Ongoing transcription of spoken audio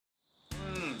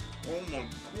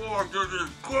God, this is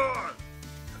good. All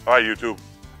right, YouTube,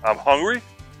 I'm hungry,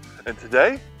 and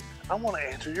today I want to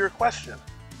answer your question.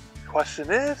 The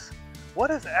question is,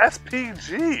 what is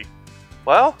SPG?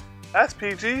 Well,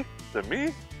 SPG, to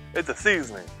me, it's a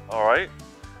seasoning, all right?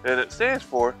 And it stands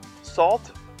for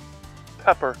salt,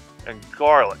 pepper, and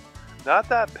garlic. Not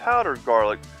that powdered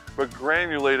garlic, but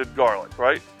granulated garlic,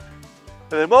 right?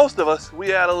 And then most of us,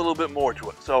 we add a little bit more to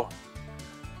it. So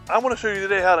I want to show you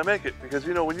today how to make it, because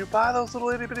you know, when you buy those little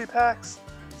itty bitty packs,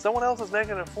 someone else is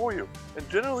making it for you. And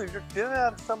generally, you're getting it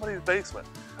out of somebody's basement.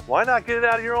 Why not get it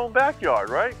out of your own backyard,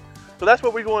 right? So that's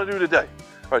what we're going to do today.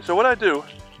 All right, so what I do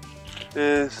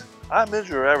is I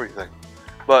measure everything,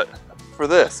 but for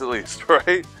this at least,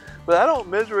 right? But I don't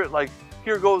measure it like,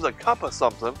 here goes a cup of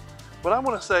something. What I'm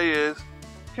gonna say is,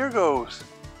 here goes,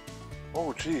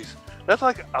 oh geez, that's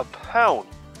like a pound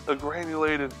of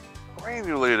granulated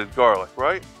garlic,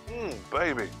 right?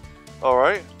 Baby. All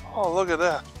right. Oh, look at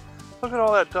that. Look at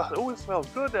all that dust. Oh, it smells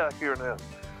good down here now.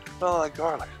 Smell like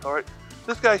garlic. All right.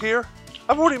 This guy here,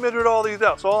 I've already measured all these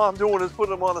out, so all I'm doing is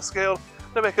putting them on a scale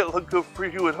to make it look good for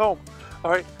you at home.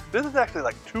 All right. This is actually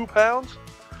like 2 pounds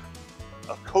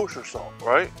of kosher salt,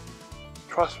 right?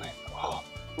 Trust me. Oh,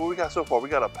 what we got so far? We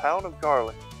got a pound of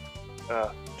garlic,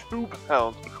 2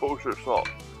 pounds of kosher salt.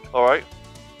 All right.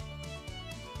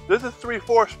 This is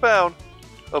 3/4 pound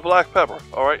of black pepper.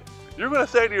 All right. You're gonna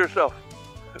say to yourself,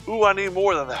 "Ooh, I need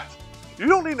more than that." You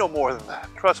don't need no more than that.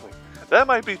 Trust me. That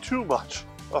might be too much.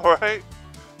 All right.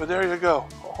 But there you go.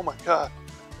 Oh my God,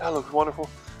 that looks wonderful.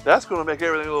 That's gonna make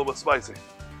everything a little bit spicy.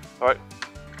 All right.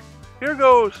 Here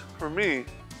goes for me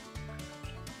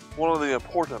one of the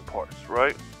important parts,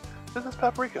 right? This is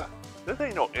paprika. This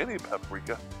ain't no any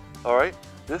paprika, all right?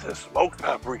 This is smoked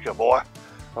paprika, boy.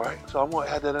 All right, so I'm gonna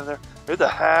add that in there. It's a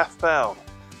 1/2 pound.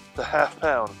 It's a 1/2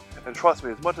 pound. And trust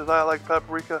me, as much as I like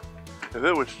paprika, if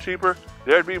it was cheaper,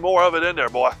 there'd be more of it in there,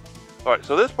 boy. All right,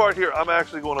 so this part here, I'm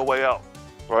actually gonna weigh out,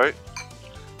 right?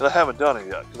 And I haven't done it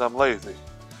yet, because I'm lazy.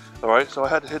 All right, so I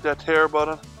had to hit that tear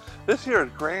button. This here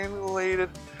is granulated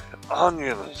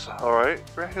onions, all right?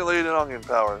 Granulated onion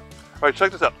powder. All right,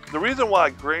 check this out. The reason why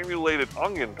granulated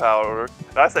onion powder,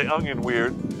 and I say onion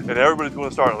weird, and everybody's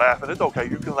gonna start laughing. It's okay,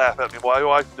 you can laugh at me. My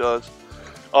wife does.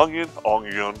 Onion.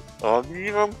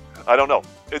 I don't know.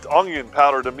 It's onion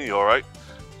powder to me, all right?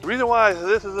 The reason why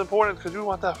this is important is because you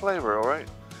want that flavor, all right?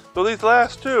 So these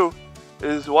last two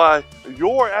is why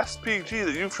your SPG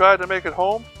that you've tried to make at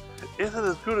home isn't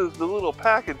as good as the little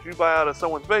package you buy out of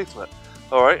someone's basement.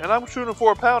 All right, and I'm shooting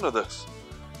for a pound of this.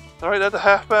 All right, that's a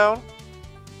 1/2 pound.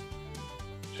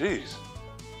 Jeez,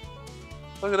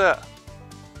 look at that.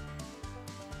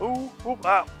 Ooh,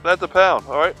 that's a pound.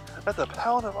 All right, that's a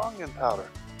pound of onion powder.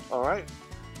 All right,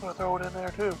 I'm gonna throw it in there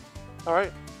too. All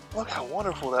right, look how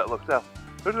wonderful that looks. Now,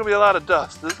 there's gonna be a lot of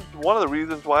dust. This is one of the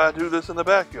reasons why I do this in the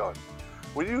backyard.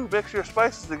 When you mix your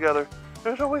spices together,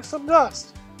 there's always some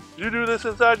dust. You do this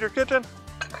inside your kitchen,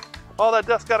 all that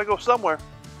dust gotta go somewhere.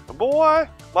 Boy,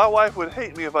 my wife would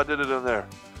hate me if I did it in there.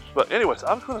 But anyways,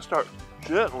 I'm just gonna start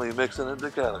gently mixing it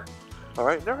together. All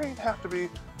right, there ain't have to be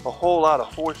a whole lot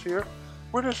of force here.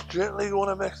 We're just gently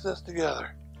gonna mix this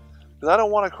together, because I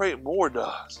don't want to create more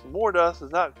dust. More dust is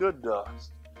not good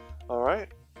dust. All right.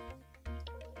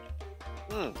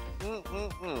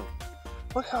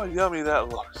 Look how yummy that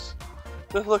looks.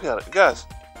 Just look at it, guys.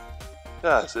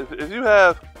 Guys, if you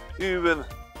have even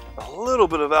a little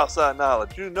bit of outside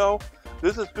knowledge, you know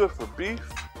this is good for beef.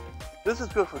 This is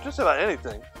good for just about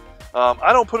anything.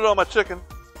 I don't put it on my chicken.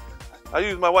 I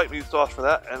use my white meat sauce for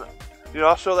that, and you know,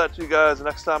 I'll show that to you guys the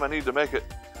next time I need to make it.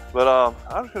 But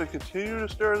I'm just gonna continue to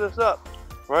stir this up,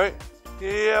 right?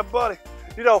 Yeah, buddy.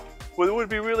 You know, what would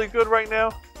be really good right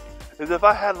now is if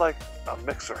I had like a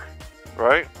mixer,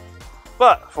 right?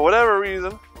 But for whatever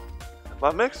reason,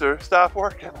 my mixer stopped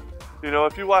working. You know,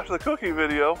 if you watch the cooking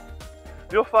video,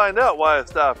 you'll find out why it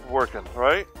stopped working,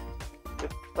 right?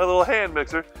 My little hand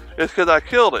mixer is because I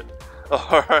killed it.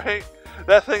 All right,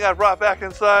 that thing I brought back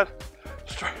inside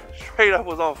straight up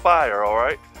was on fire. All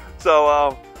right,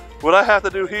 so what I have to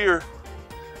do here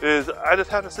is I just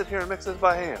have to sit here and mix this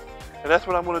by hand, and that's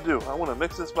what I'm going to do. I want to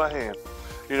mix this by hand.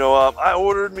 You know, I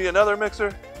ordered me another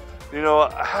mixer. You know,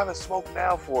 I haven't smoked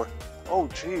now for, oh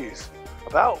geez,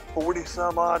 about 40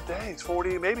 some odd days,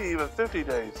 40, maybe even 50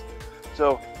 days.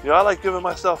 So, you know, I like giving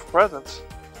myself presents,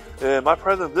 and my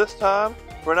present this time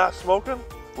for not smoking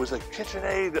was a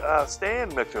KitchenAid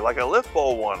stand mixer, like a lift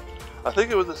bowl one. I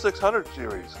think it was the 600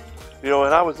 series. You know,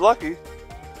 and I was lucky.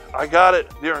 I got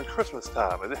it during Christmas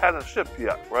time. It hasn't shipped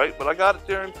yet, right? But I got it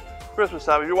during Christmas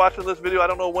time. If you're watching this video, I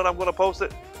don't know when I'm going to post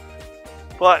it,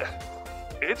 but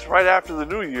it's right after the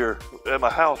new year at my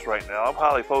house right now. I'll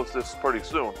probably post this pretty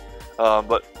soon.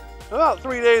 But about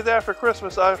 3 days after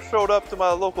Christmas, I showed up to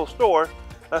my local store.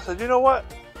 And I said, you know what?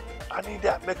 I need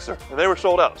that mixer. And they were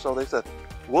sold out. So they said,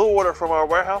 we'll order from our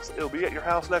warehouse. It'll be at your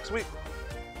house next week.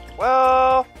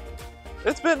 Well,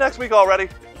 it's been next week already.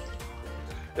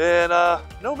 And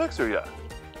no mixer yet.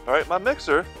 All right, my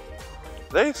mixer,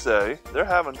 they say they're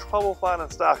having trouble finding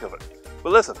stock of it.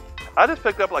 But listen, I just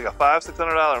picked up like a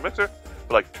 $500–600 mixer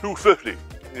for like $250.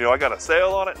 You know, I got a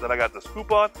sale on it, then I got this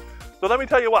coupon. So let me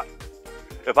tell you what,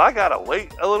 if I gotta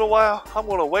wait a little while, I'm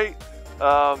gonna wait.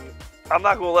 I'm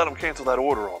not gonna let them cancel that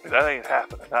order on me. That ain't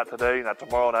happening. Not today, not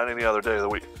tomorrow, not any other day of the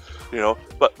week. You know,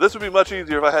 but this would be much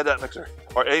easier if I had that mixer,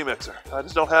 or a mixer. I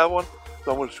just don't have one,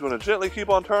 so I'm just gonna gently keep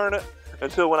on turning it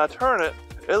until when I turn it,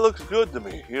 it looks good to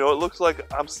me. You know, it looks like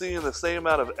I'm seeing the same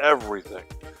amount of everything,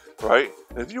 right?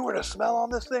 And if you were to smell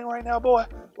on this thing right now, boy,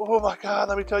 oh my God,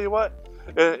 let me tell you what.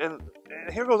 And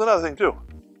here goes another thing too.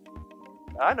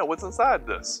 I know what's inside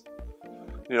this.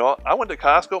 You know, I went to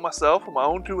Costco myself with my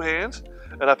own 2 hands,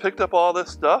 and I picked up all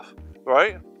this stuff,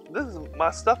 right? This is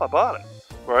my stuff, I bought it,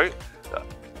 right?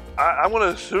 I'm gonna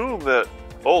assume that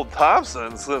old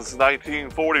Thompson, since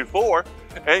 1944,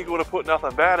 ain't gonna put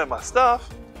nothing bad in my stuff.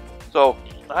 So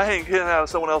I ain't getting out of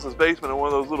someone else's basement in one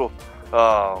of those little,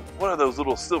 what are those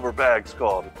little silver bags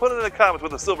called? Put it in the comments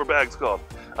what the silver bag's called.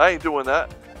 I ain't doing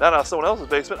that. Not out of someone else's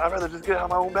basement. I'd rather just get out of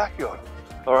my own backyard.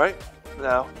 All right?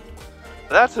 Now,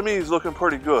 that to me is looking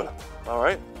pretty good. All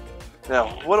right? Now,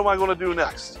 what am I going to do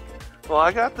next? Well,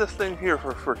 I got this thing here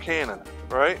for canning,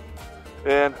 right?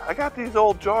 And I got these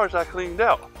old jars I cleaned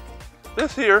out.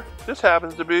 This here just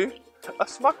happens to be a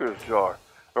Smucker's jar,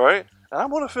 all right? And I'm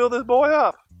going to fill this boy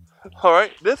up. All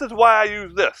right? This is why I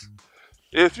use this.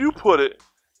 If you put it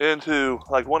into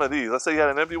like one of these, let's say you had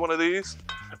an empty one of these,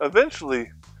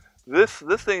 eventually this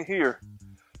thing here,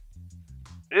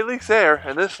 it leaks air,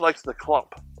 and this likes to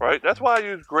clump, right? That's why I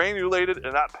use granulated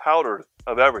and not powdered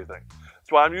of everything.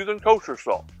 That's why I'm using kosher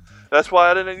salt. That's why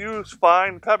I didn't use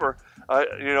fine pepper.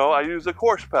 I use the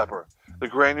coarse pepper, the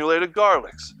granulated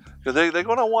garlics, because they're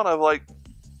going to want to like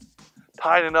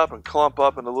tighten up and clump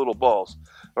up into little balls.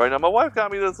 All right, now my wife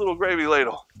got me this little gravy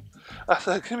ladle. I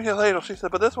said, give me a ladle. She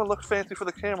said, but this one looks fancy for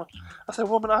the camera. I said,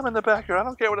 woman, I'm in the backyard. I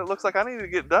don't care what it looks like. I need to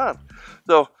get done.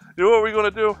 So, you know what we're going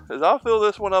to do is I'll fill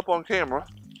this one up on camera,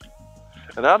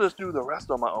 and I'll just do the rest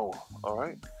on my own, all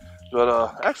right?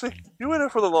 But actually, you in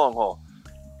it for the long haul.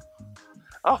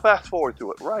 I'll fast forward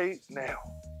to it right now.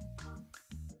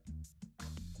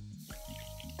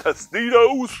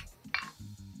 Tostitos.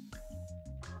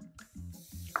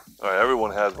 All right,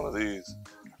 everyone has one of these.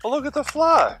 Oh, look at the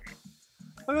fly.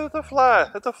 Look at the fly.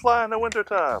 It's a fly in the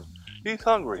wintertime. He's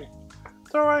hungry.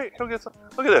 It's all right. He'll get some.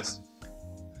 Look at this.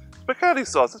 Spaghetti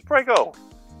sauce. It's Prego.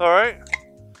 All right.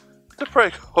 It's a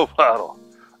Prego bottle.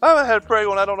 I haven't had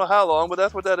Prego in I don't know how long, but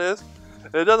that's what that is.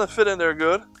 And it doesn't fit in there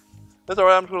good. That's all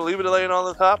right. I'm just going to leave it laying on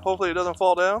the top. Hopefully it doesn't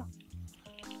fall down.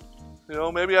 You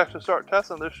know, maybe I should start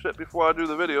testing this shit before I do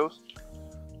the videos.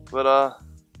 But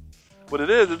what it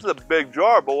is, it's a big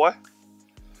jar, boy.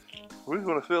 We're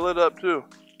going to fill it up too.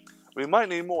 We might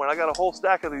need more, and I got a whole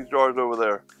stack of these jars over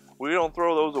there. We don't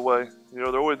throw those away. You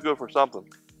know, they're always good for something.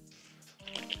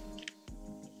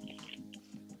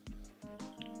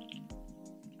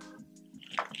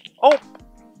 Oh!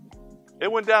 It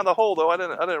went down the hole though. I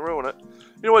didn't ruin it.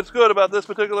 You know what's good about this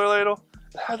particular ladle?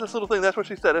 It has this little thing. That's what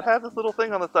she said. It has this little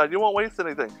thing on the side. You won't waste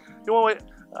anything. You won't wait.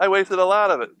 I wasted a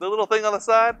lot of it. The little thing on the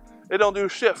side, it don't do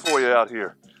shit for you out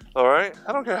here. All right?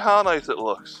 I don't care how nice it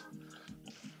looks.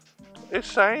 It's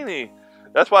shiny.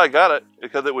 That's why I got it,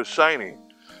 because it was shiny.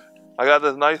 I got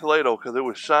this nice ladle because it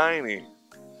was shiny.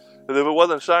 Because if it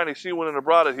wasn't shiny, she wouldn't have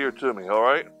brought it here to me, all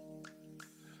right?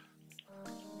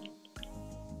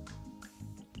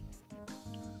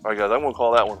 All right, guys, I'm going to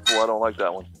call that one full. I don't like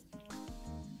that one.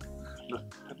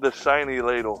 The shiny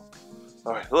ladle.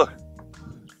 All right, look.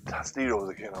 Tostitos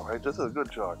again, all right? This is a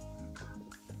good jar.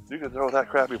 You can throw that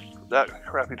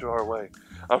crappy jar away.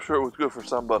 I'm sure it was good for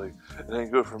somebody. It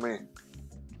ain't good for me.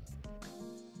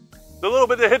 The little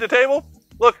bit that hit the table,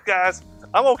 look, guys,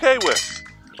 I'm okay with.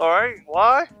 All right,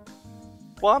 why?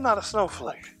 Well, I'm not a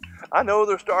snowflake. I know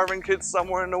there's starving kids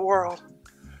somewhere in the world.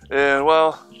 And,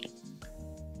 well,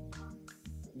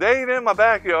 they ain't in my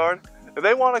backyard. If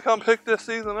they want to come pick this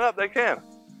season up, they can.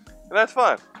 And that's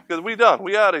fine, because we done.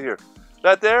 We out of here.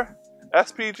 That there,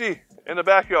 SPG in the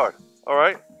backyard, all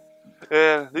right?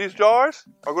 And these jars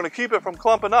are going to keep it from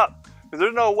clumping up, because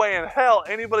there's no way in hell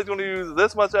anybody's going to use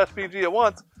this much SPG at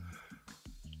once.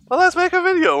 Well, let's make a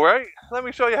video, right? Let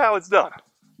me show you how it's done.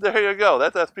 There you go.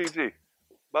 That's SPG.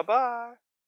 Bye-bye.